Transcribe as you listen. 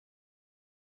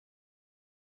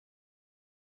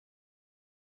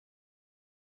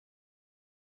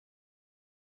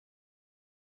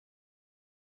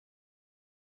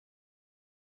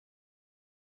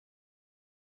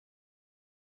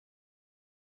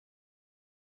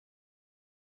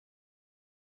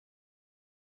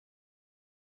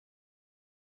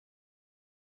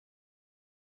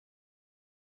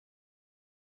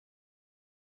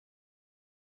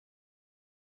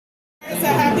It's a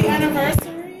happy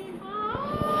anniversary.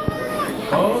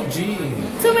 Oh, gee.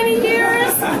 Too many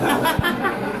years.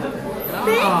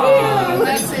 Thank you.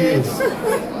 That's it.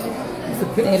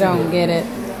 They don't get it.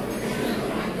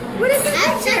 What is the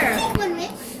picture?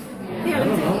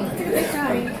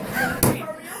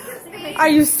 Are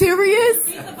you serious?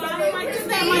 I did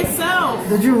that myself.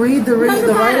 Did you read the writing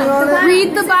on it?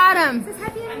 Read the bottom.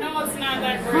 I know it's not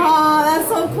that great. Oh, that's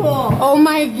so cool. Oh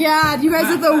my god, you guys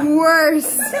are the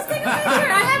worst. Just take a picture.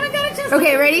 I haven't got a chance.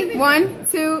 Okay, ready? 1,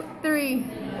 2, 3.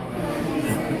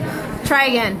 Try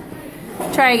again.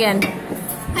 Try again.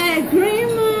 Hey,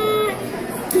 Grandma.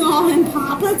 Oh, and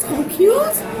Papa, it's so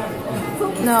cute.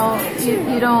 No,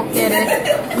 you don't get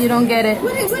it. You don't get it.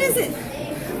 What is it?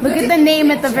 Look at the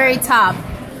name at the very top.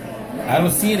 I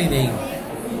don't see anything.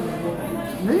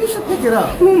 Maybe you should pick it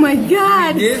up. Oh my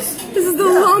god. This? This is the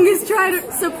longest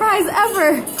surprise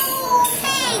ever.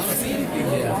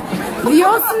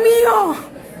 Dios mío.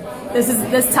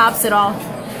 This tops it all.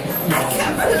 I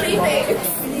can't believe it.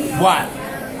 What? I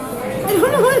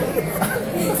don't know what.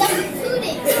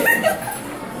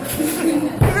 You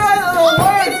guys are the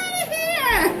worst.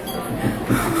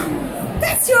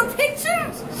 That's your picture?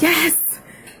 Yes.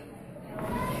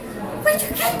 Where'd you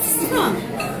get this from?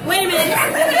 Wait a minute.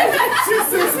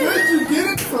 Where'd you get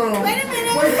it from? Wait a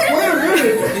minute. Wait a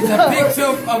minute. It's a picture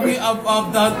of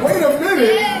the... Wait a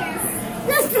minute.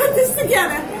 Let's put this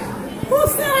together.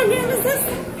 Whose name is this?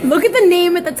 Look at the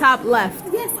name at the top left.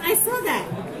 Yes, I saw that.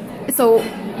 So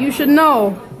you should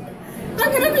know.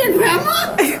 I'm gonna be a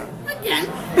grandma? Again?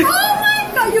 Oh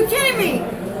my god, you're kidding me!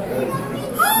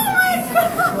 Oh my god!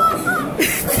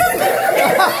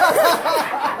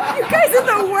 You guys are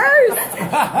the worst.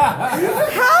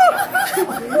 How?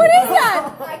 What is that?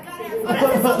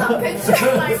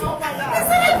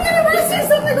 Happy anniversary or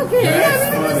something, okay?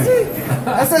 Happy anniversary.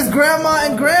 That says Grandma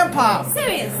and Grandpa.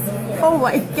 Serious? Oh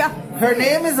my god. Her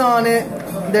name is on it.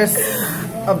 There's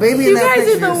a baby in You that guys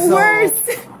picture. are the worst.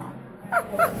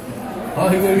 Oh,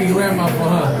 he gonna be grandma for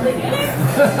her.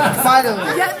 Finally.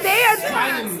 Yeah, they are.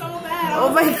 Oh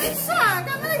my god.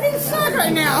 I'm gonna get shocked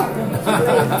right now.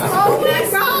 Oh my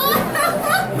god!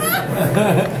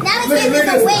 Now it's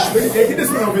getting away. Get this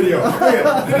one on video. Get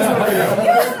this one on video.